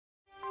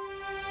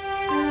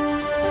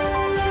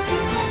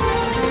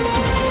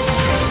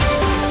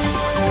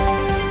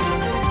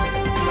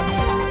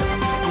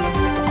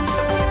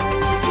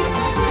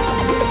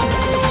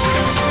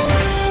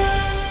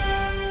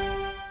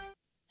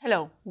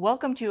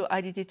Welcome to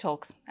IDT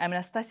Talks. I'm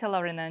Anastasia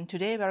Lavrina, and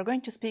today we are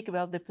going to speak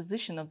about the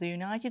position of the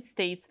United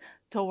States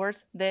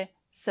towards the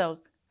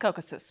South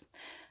Caucasus.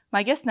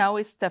 My guest now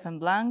is Stefan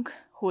Blank,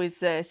 who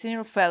is a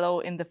senior fellow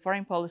in the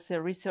Foreign Policy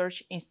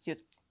Research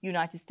Institute,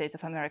 United States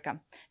of America.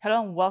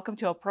 Hello and welcome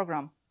to our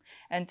program.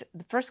 And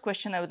the first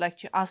question I would like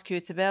to ask you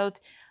is about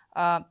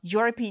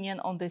your opinion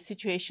on the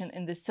situation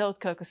in the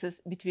South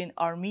Caucasus between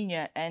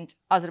Armenia and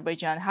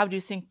Azerbaijan. How do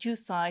you think two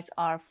sides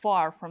are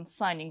far from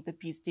signing the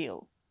peace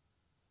deal?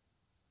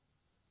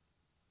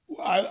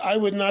 I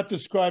would not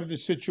describe the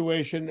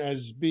situation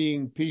as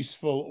being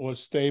peaceful or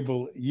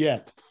stable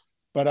yet,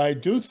 but I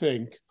do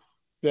think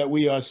that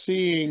we are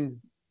seeing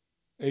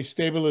a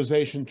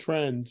stabilization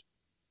trend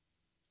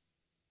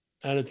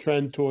and a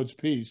trend towards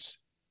peace,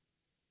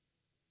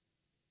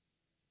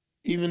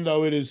 even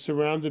though it is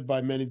surrounded by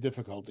many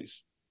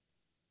difficulties.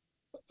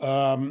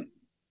 Azerbaijan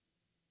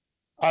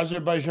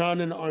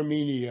and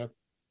Armenia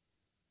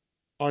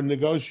are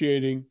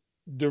negotiating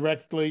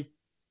directly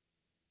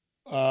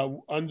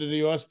under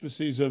the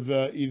auspices of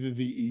either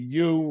the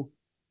EU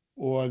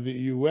or the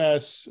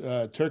US.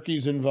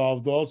 Turkey's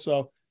involved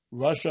also,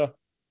 Russia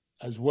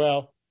as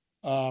well.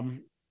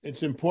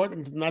 It's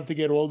important not to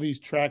get all these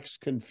tracks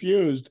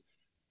confused,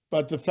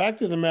 but the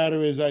fact of the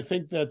matter is I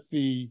think that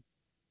the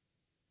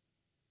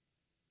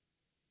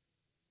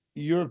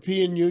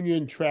European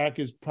Union track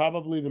is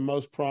probably the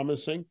most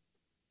promising.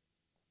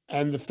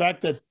 And the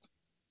fact that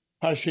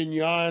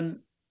Pashinyan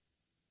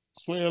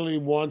clearly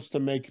wants to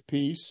make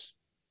peace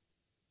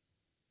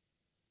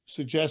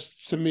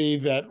suggests to me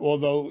that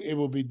although it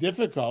will be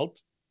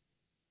difficult,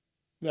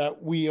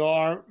 that we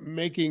are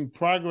making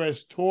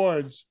progress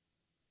towards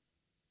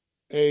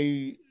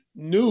a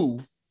new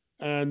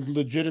and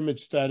legitimate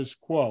status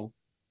quo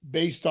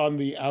based on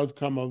the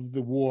outcome of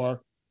the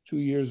war 2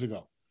 years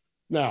ago.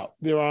 Now,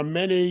 there are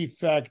many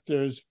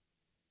factors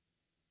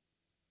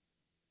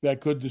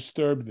that could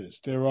disturb this.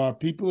 There are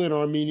people in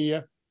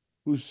Armenia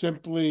who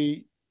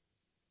simply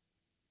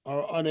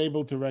are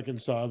unable to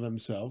reconcile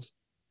themselves.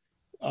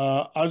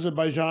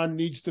 Azerbaijan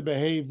needs to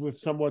behave with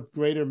somewhat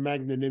greater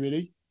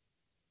magnanimity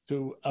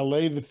to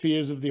allay the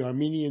fears of the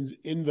Armenians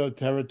in the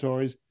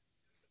territories.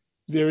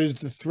 There is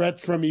the threat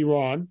from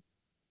Iran,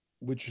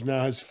 which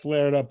now has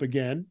flared up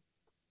again.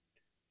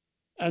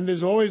 And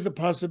there's always the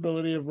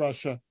possibility of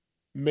Russia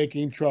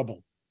making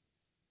trouble.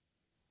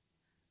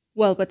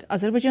 Well, but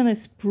Azerbaijan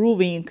is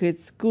proving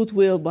its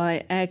goodwill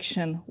by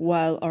action,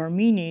 while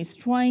Armenia is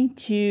trying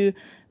to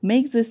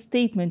make this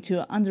statement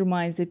to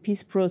undermine the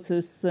peace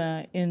process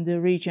in the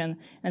region.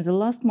 And the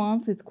last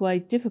months, it's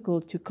quite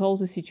difficult to call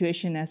the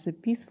situation as a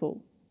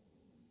peaceful.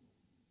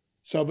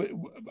 So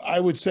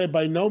I would say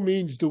by no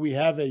means do we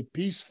have a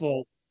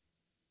peaceful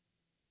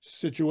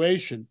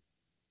situation,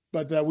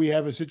 but that we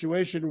have a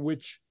situation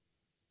which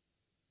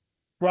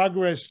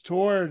progress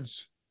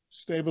towards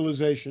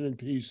stabilization and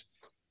peace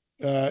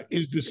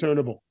is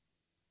discernible.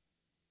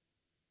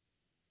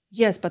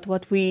 Yes, but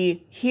what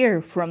we hear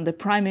from the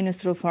Prime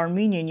Minister of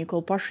Armenia,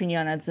 Nikol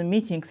Pashinyan, at the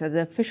meetings, at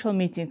the official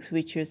meetings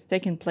which is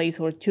taking place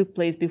or took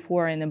place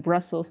before in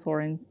Brussels or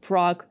in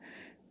Prague,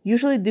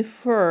 usually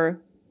differ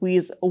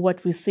with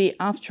what we see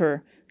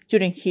after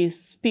during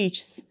his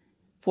speech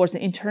for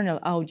the internal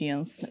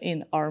audience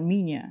in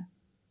Armenia.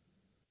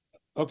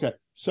 Okay,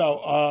 so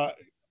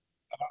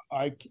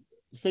I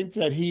think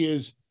that he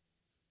is,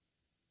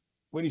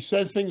 when he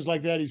says things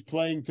like that, he's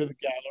playing to the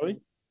gallery.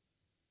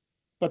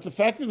 But the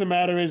fact of the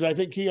matter is, I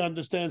think he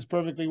understands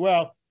perfectly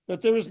well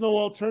that there is no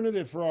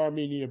alternative for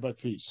Armenia but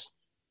peace.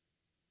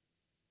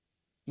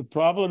 The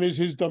problem is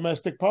his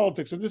domestic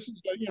politics, and this is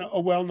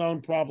a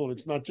well-known problem.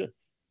 It's not just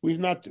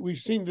we've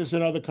seen this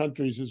in other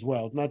countries as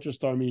well, not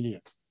just Armenia.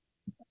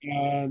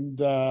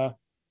 And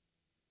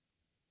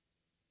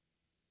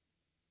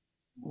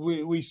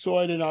we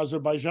saw it in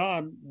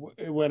Azerbaijan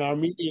when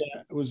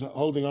Armenia was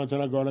holding on to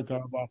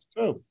Nagorno-Karabakh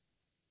too.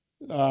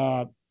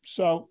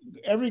 So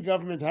every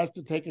government has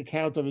to take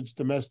account of its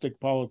domestic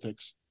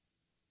politics.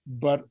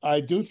 But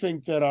I do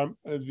think that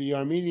the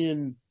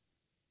Armenian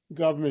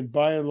government,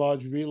 by and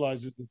large,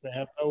 realizes that they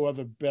have no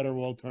other better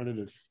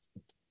alternative.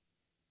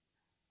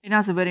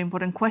 Another very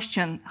important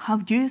question. How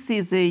do you see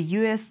the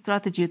U.S.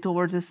 strategy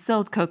towards the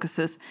South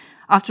Caucasus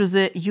after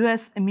the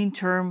U.S.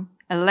 midterm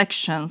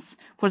elections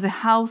for the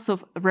House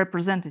of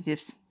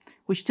Representatives,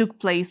 which took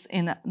place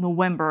in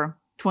November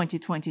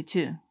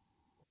 2022?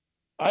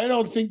 I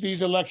don't think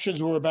these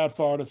elections were about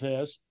foreign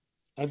affairs,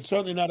 and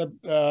certainly not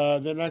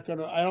they're not going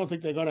to. I don't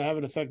think they're going to have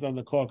an effect on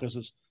the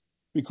Caucasus,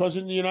 because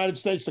in the United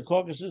States, the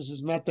Caucasus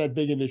is not that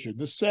big an issue.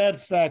 The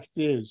sad fact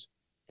is,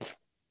 the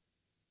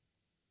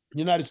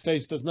United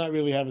States does not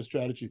really have a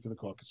strategy for the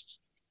Caucasus.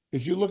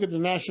 If you look at the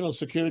National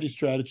Security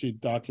Strategy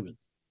document,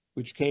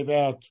 which came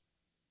out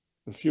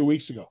a few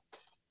weeks ago,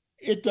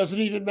 it doesn't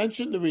even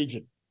mention the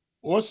region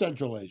or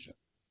Central Asia.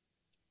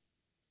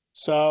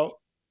 So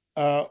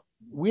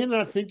we're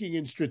not thinking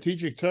in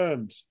strategic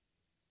terms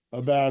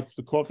about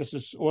the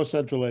Caucasus or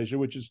Central Asia,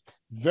 which is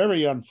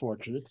very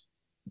unfortunate.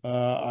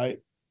 I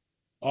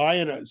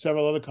and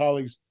several other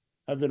colleagues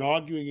have been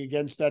arguing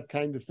against that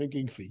kind of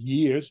thinking for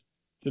years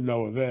to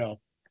no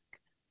avail.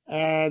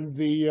 And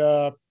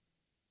the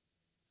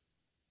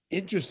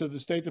interest of the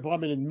State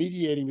Department in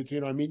mediating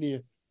between Armenia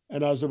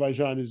and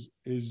Azerbaijan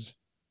is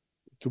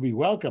to be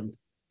welcomed.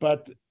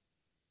 But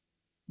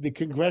the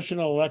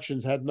congressional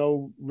elections had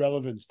no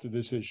relevance to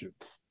this issue.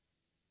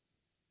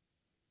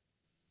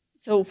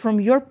 So from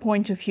your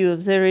point of view,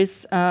 there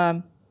is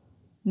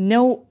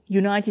no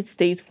United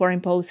States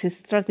foreign policy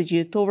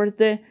strategy toward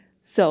the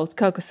South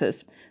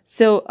Caucasus.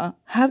 So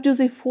how do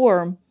they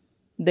form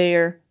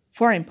their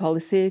foreign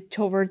policy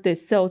toward the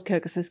South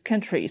Caucasus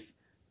countries,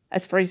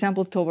 as for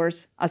example,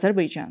 towards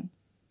Azerbaijan?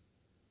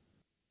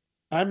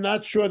 I'm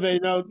not sure they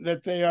know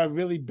that they are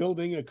really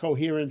building a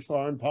coherent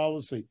foreign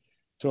policy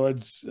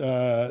towards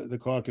the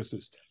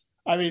Caucasus.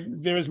 I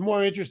mean, there is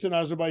more interest in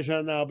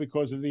Azerbaijan now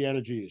because of the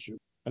energy issue.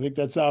 I think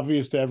that's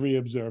obvious to every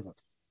observer.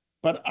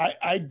 But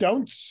I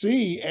don't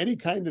see any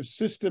kind of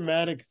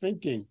systematic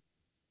thinking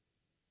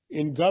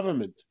in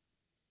government,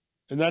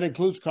 and that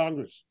includes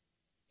Congress,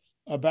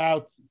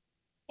 about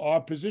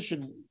our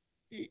position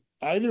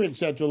either in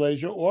Central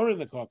Asia or in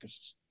the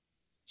Caucasus.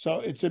 So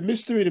it's a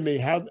mystery to me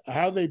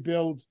how they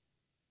build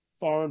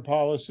foreign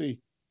policy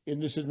in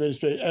this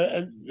administration.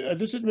 And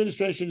this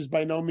administration is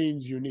by no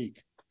means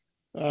unique.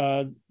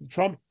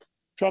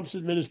 Trump's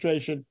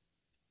administration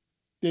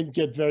didn't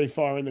get very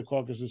far in the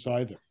Caucasus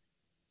either.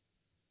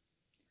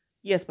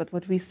 Yes, but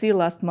what we see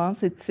last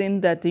month, it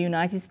seemed that the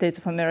United States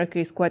of America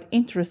is quite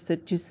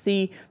interested to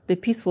see the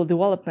peaceful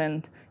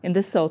development in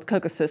the South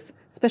Caucasus,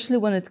 especially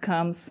when it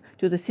comes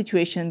to the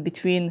situation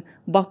between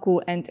Baku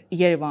and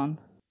Yerevan.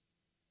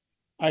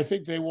 I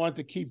think they want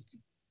to keep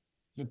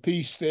the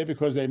peace there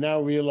because they now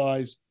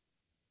realize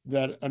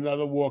that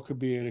another war could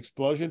be an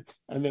explosion,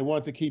 and they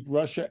want to keep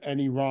Russia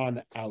and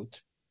Iran out.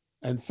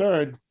 And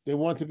third, they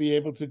want to be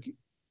able to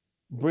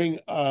bring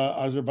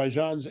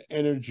Azerbaijan's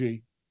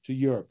energy to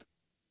Europe.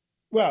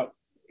 Well,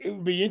 it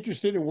would be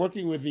interested in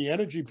working with the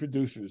energy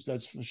producers,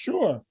 that's for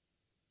sure,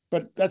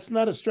 but that's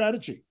not a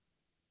strategy.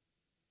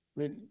 I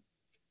mean,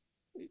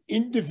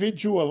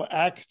 individual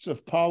acts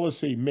of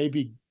policy may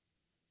be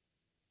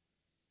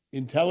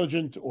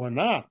intelligent or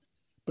not,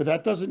 but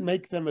that doesn't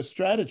make them a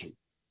strategy.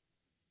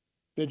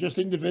 They're just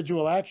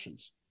individual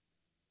actions.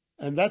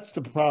 And that's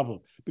the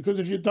problem.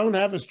 Because if you don't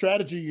have a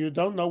strategy, you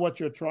don't know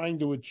what you're trying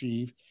to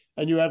achieve,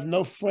 and you have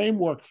no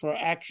framework for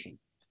action.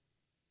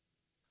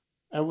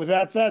 And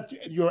without that,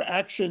 your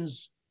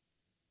actions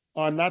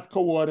are not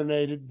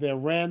coordinated, they're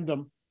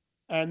random,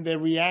 and they're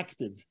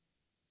reactive.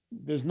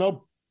 There's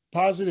no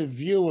positive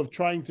view of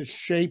trying to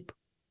shape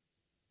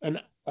an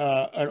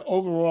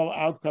overall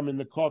outcome in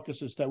the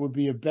Caucasus that would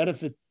be of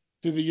benefit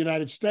to the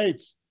United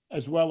States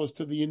as well as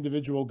to the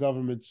individual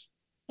governments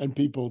and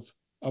peoples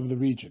of the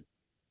region.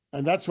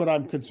 And that's what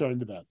I'm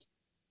concerned about.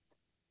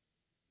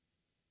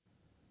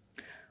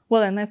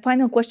 Well, and my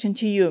final question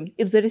to you,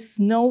 if there is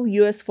no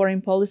US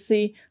foreign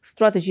policy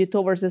strategy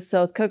towards the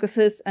South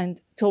Caucasus and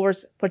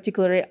towards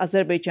particularly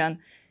Azerbaijan,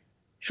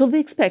 should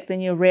we expect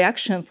any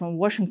reaction from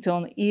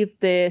Washington if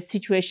the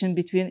situation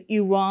between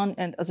Iran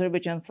and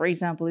Azerbaijan, for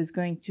example, is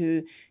going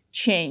to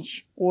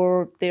change,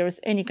 or there is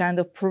any kind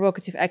of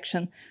provocative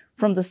action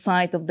from the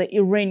side of the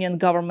Iranian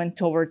government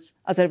towards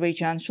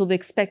Azerbaijan? Should we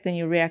expect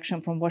any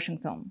reaction from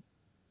Washington?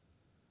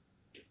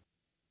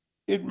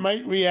 It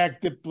might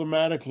react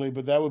diplomatically,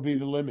 but that would be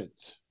the limit.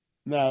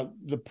 Now,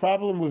 the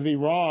problem with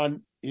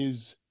Iran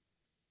is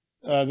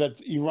that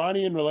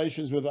Iranian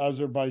relations with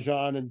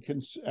Azerbaijan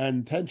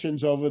and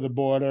tensions over the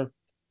border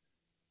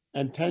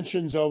and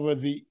tensions over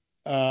the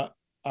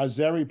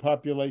Azeri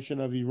population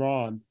of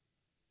Iran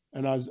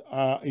and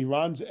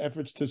Iran's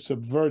efforts to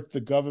subvert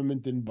the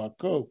government in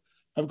Baku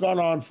have gone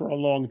on for a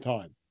long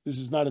time. This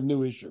is not a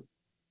new issue.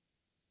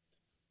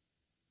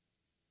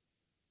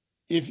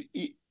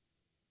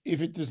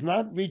 If it does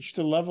not reach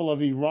the level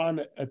of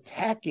Iran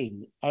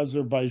attacking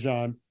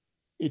Azerbaijan,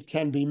 it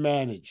can be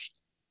managed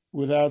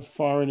without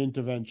foreign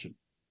intervention,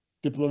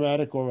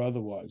 diplomatic or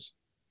otherwise.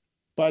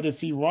 But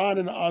if Iran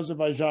and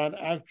Azerbaijan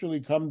actually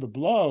come to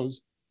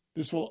blows,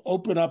 this will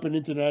open up an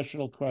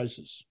international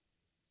crisis.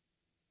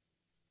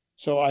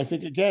 So I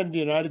think, again, the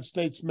United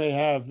States may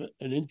have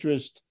an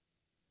interest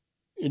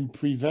in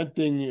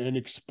preventing an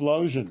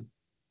explosion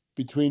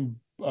between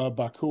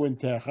Baku and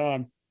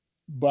Tehran,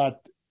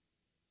 but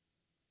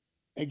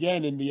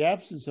again, in the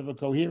absence of a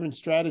coherent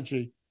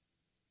strategy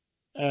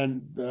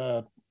and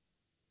a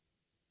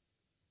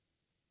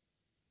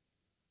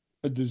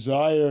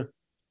desire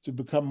to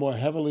become more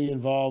heavily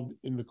involved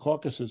in the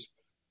Caucasus,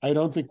 I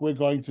don't think we're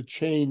going to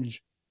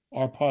change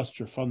our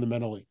posture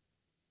fundamentally.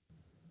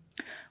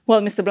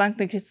 Well, Mr. Blank,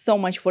 thank you so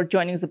much for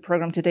joining the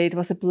program today. It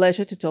was a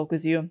pleasure to talk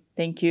with you.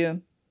 Thank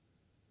you.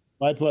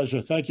 My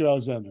pleasure. Thank you,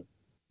 Alexander.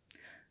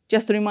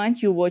 Just to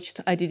remind you,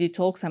 watched IDD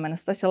Talks. I'm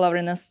Anastasia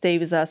Lavrina. Stay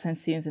with us and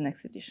see you in the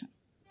next edition.